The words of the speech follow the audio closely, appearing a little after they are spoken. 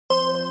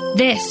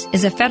This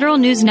is a Federal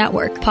News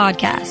Network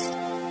podcast.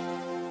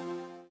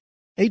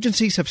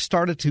 Agencies have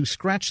started to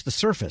scratch the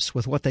surface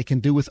with what they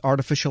can do with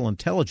artificial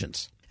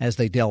intelligence. As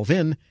they delve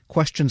in,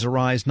 questions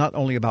arise not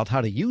only about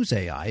how to use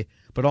AI,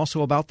 but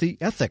also about the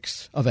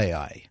ethics of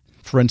AI.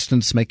 For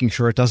instance, making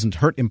sure it doesn't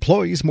hurt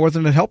employees more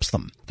than it helps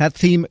them. That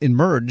theme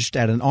emerged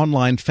at an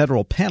online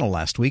federal panel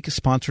last week,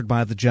 sponsored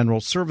by the General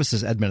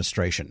Services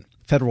Administration.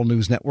 Federal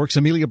News Network's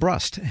Amelia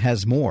Brust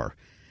has more.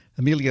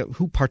 Amelia,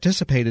 who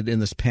participated in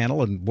this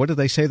panel and what did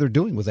they say they're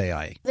doing with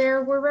AI?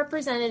 There were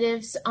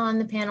representatives on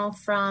the panel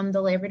from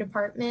the Labor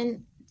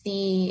Department,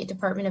 the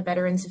Department of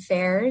Veterans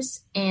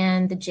Affairs,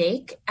 and the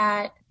JAIC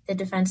at the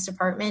Defense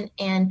Department.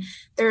 And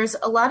there's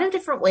a lot of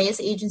different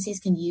ways agencies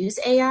can use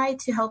AI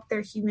to help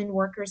their human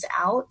workers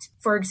out.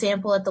 For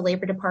example, at the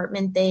Labor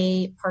Department,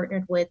 they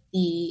partnered with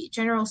the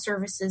General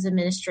Services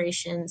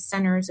Administration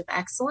Centers of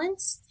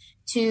Excellence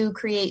to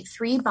create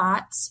 3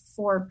 bots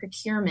for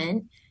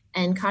procurement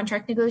and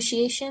contract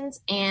negotiations.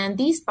 And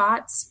these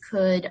bots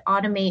could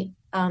automate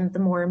the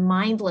more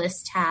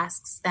mindless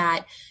tasks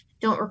that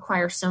don't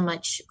require so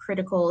much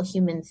critical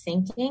human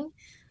thinking.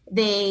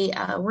 They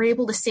were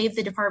able to save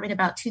the department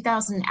about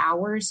 2,000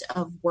 hours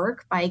of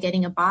work by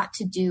getting a bot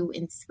to do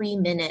in 3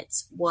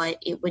 minutes what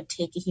it would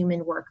take a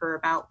human worker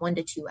about 1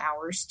 to 2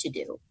 hours to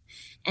do.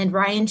 And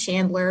Ryan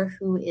Chandler,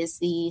 who is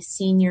the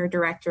Senior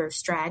Director of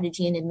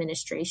Strategy and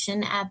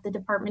Administration at the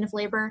Department of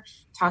Labor,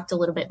 talked a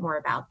little bit more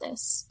about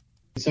this.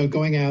 So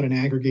going out and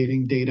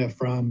aggregating data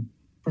from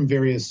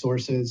various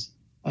sources,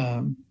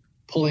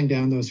 pulling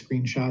down those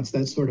screenshots,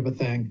 that sort of a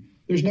thing.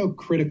 There's no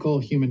critical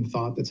human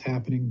thought that's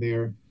happening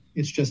there.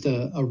 It's just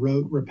a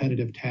rote,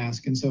 repetitive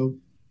task. And so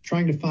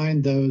trying to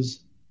find those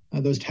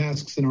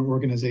tasks in our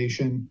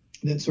organization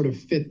that sort of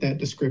fit that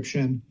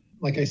description.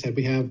 Like I said,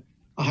 we have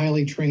a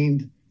highly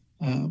trained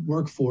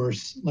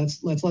workforce.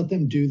 Let's let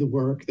them do the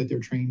work that they're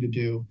trained to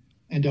do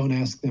and don't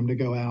ask them to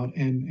go out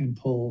and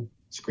pull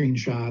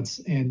screenshots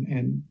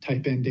and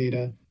type in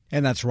data.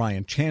 And that's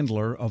Ryan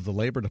Chandler of the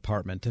Labor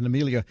Department. And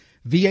Amelia,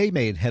 VA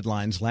made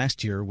headlines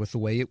last year with the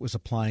way it was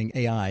applying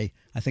AI.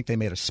 I think they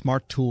made a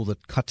smart tool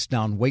that cuts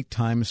down wait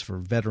times for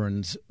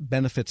veterans'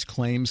 benefits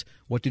claims.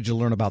 What did you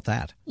learn about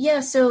that?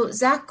 Yeah, so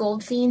Zach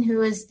Goldfein,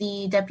 who is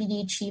the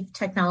Deputy Chief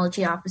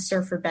Technology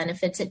Officer for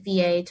Benefits at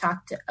VA,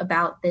 talked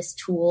about this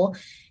tool.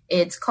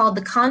 It's called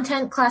the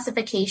Content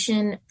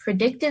Classification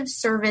Predictive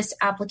Service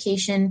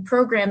Application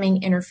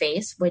Programming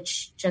Interface,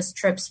 which just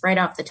trips right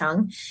off the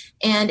tongue.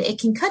 And it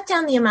can cut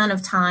down the amount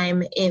of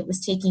time it was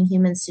taking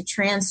humans to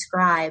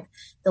transcribe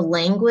the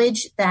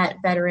language that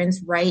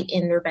veterans write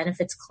in their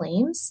benefits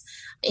claims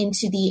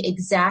into the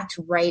exact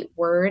right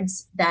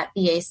words that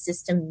VA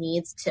system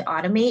needs to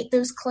automate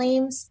those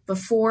claims.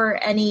 Before,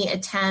 any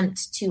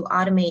attempt to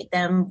automate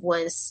them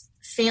was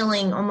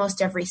failing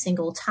almost every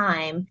single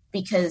time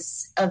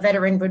because a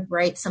veteran would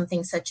write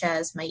something such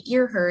as "my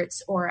ear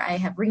hurts" or "I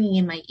have ringing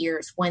in my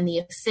ears" when the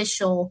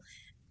official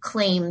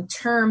claim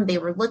term they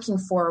were looking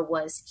for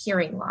was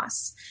hearing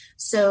loss.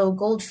 So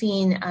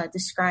Goldfein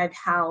described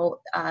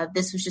how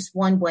this was just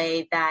one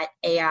way that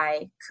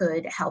AI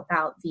could help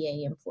out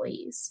VA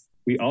employees.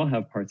 We all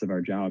have parts of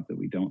our job that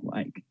we don't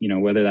like,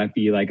 whether that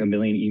be like a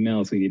million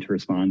emails we need to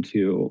respond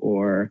to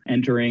or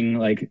entering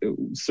like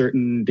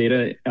certain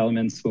data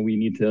elements when we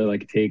need to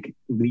like take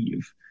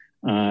leave.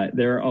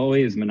 There are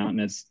always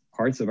monotonous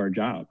parts of our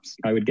jobs.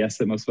 I would guess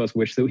that most of us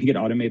wish that we could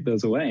automate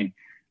those away.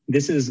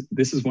 This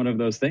is one of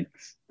those things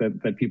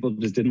that people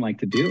just didn't like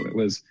to do. It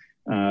was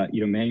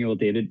manual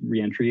data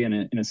reentry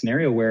in a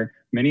scenario where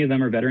many of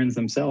them are veterans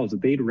themselves.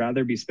 They'd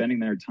rather be spending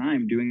their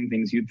time doing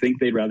things you'd think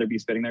they'd rather be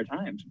spending their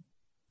time.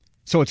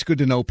 So it's good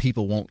to know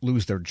people won't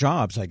lose their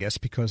jobs, I guess,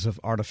 because of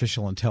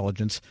artificial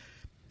intelligence.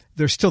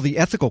 There's still the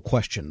ethical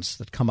questions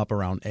that come up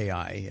around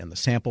AI and the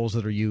samples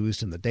that are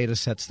used and the data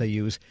sets they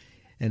use,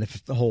 and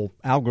if the whole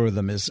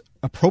algorithm is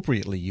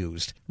appropriately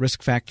used,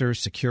 risk factors,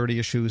 security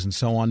issues, and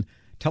so on.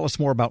 Tell us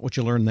more about what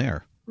you learned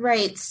there.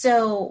 Right.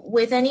 So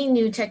with any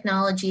new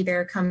technology,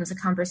 there comes a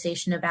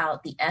conversation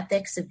about the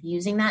ethics of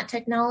using that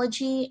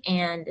technology,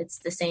 and it's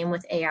the same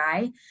with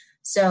AI.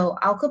 So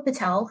Alka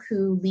Patel,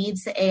 who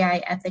leads the AI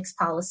ethics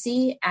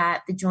policy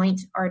at the Joint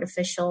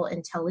Artificial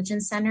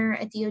Intelligence Center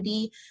at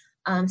DoD,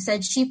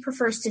 said she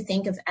prefers to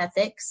think of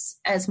ethics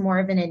as more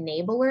of an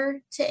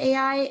enabler to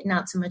AI,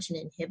 not so much an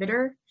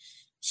inhibitor.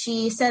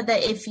 She said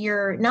that if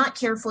you're not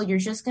careful, you're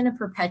just going to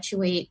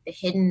perpetuate the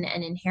hidden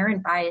and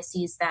inherent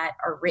biases that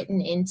are written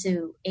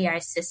into AI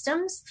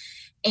systems.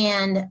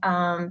 And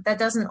that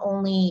doesn't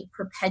only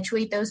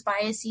perpetuate those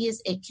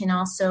biases, it can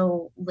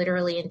also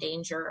literally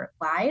endanger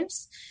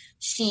lives.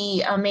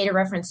 She made a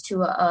reference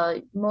to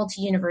a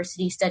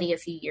multi-university study a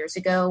few years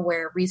ago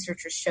where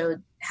researchers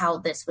showed how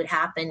this would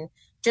happen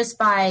just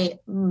by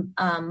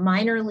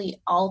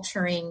minorly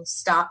altering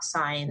stop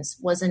signs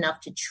was enough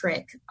to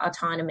trick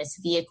autonomous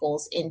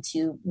vehicles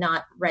into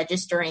not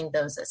registering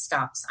those as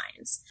stop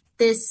signs.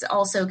 This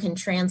also can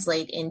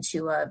translate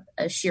into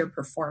a sheer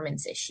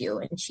performance issue,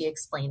 and she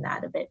explained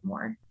that a bit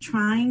more.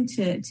 Trying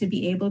to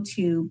be able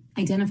to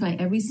identify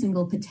every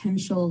single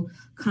potential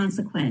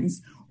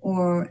consequence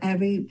or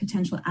every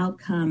potential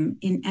outcome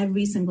in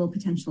every single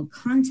potential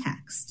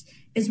context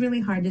is really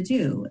hard to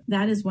do.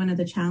 That is one of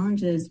the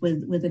challenges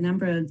with a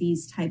number of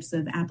these types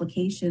of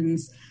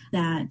applications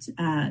that,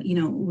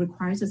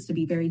 requires us to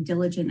be very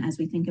diligent as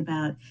we think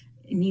about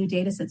new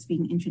data sets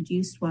being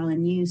introduced while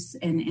in use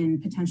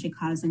and potentially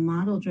causing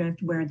model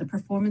drift, where the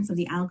performance of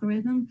the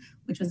algorithm,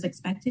 which was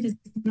expected, is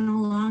no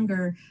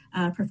longer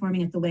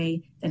performing it the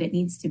way that it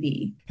needs to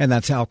be. And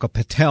that's Alka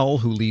Patel,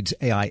 who leads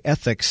AI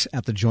ethics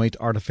at the Joint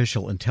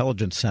Artificial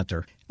Intelligence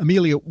Center.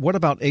 Amelia, what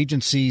about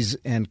agencies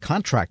and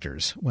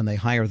contractors when they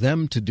hire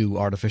them to do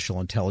artificial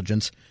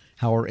intelligence?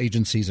 How are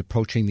agencies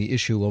approaching the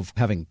issue of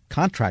having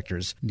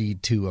contractors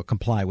need to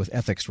comply with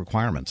ethics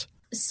requirements?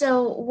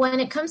 So when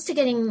it comes to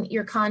getting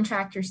your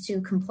contractors to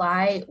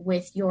comply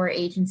with your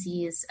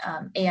agency's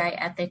AI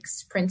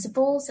ethics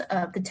principles,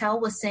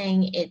 Patel was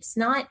saying it's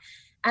not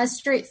as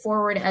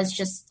straightforward as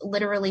just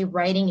literally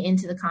writing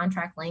into the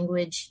contract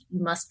language,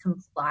 you must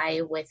comply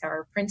with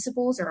our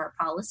principles or our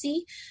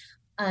policy.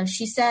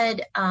 She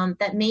said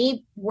that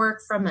may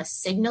work from a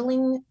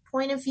signaling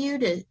point of view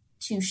to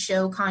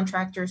show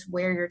contractors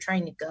where you're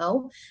trying to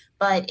go,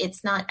 but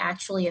it's not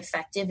actually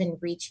effective in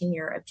reaching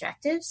your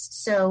objectives.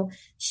 So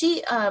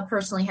she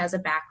personally has a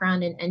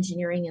background in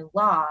engineering and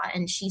law,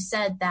 and she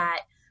said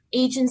that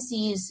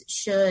agencies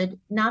should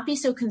not be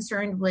so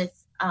concerned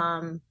with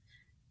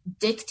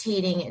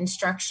dictating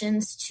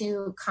instructions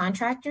to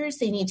contractors.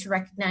 They need to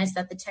recognize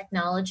that the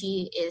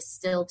technology is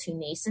still too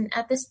nascent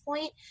at this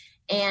point,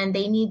 and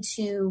they need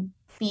to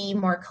be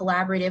more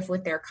collaborative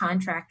with their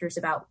contractors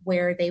about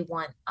where they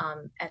want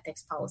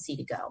ethics policy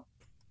to go.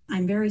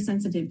 I'm very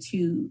sensitive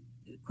to,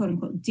 quote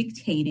unquote,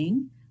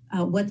 dictating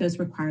what those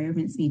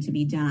requirements need to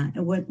be done,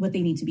 what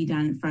they need to be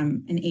done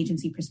from an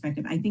agency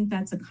perspective. I think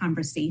that's a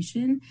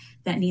conversation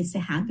that needs to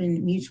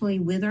happen mutually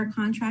with our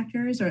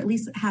contractors, or at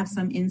least have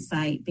some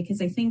insight,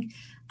 because I think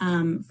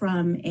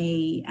from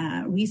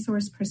a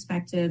resource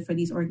perspective for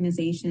these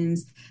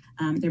organizations,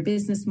 their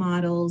business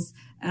models,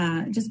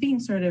 just being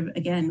sort of,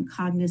 again,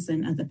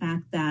 cognizant of the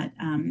fact that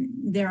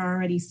there are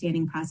already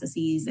standing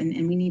processes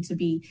and we need to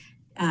be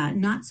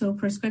not so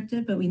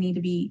prescriptive, but we need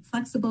to be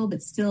flexible,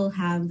 but still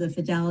have the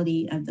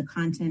fidelity of the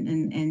content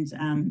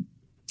and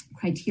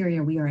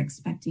criteria we are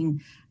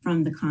expecting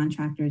from the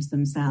contractors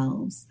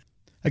themselves.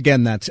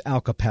 Again, that's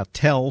Alka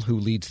Patel, who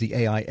leads the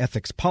AI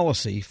ethics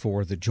policy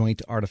for the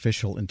Joint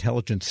Artificial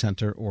Intelligence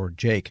Center, or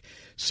JAIC.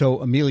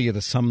 So, Amelia,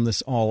 to sum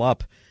this all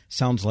up,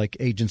 sounds like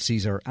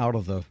agencies are out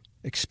of the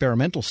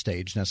experimental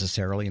stage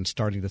necessarily and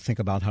starting to think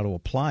about how to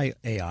apply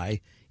AI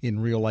in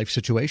real-life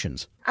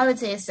situations. I would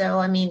say so.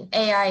 I mean,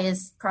 AI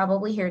is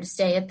probably here to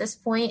stay at this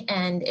point,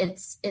 and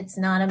it's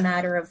not a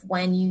matter of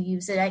when you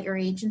use it at your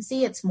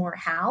agency, it's more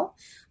how.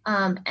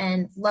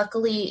 And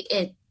luckily,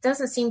 it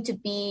doesn't seem to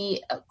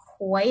be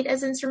quite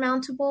as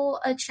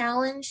insurmountable a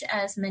challenge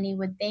as many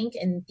would think.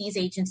 And these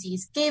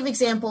agencies gave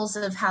examples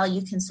of how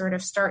you can sort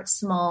of start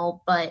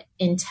small but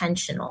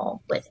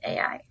intentional with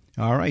AI.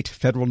 All right.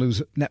 Federal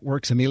News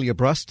Network's Amelia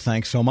Brust,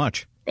 thanks so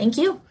much. Thank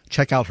you.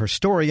 Check out her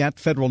story at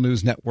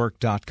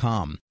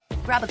federalnewsnetwork.com.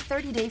 Grab a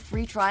 30-day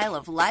free trial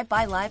of Live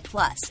by Live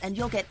Plus, and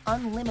you'll get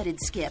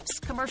unlimited skips,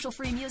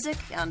 commercial-free music,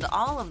 and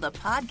all of the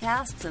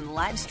podcasts and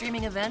live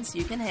streaming events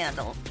you can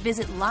handle.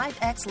 Visit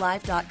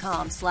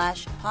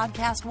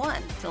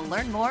livexlive.com/podcast1 to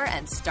learn more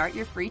and start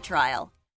your free trial.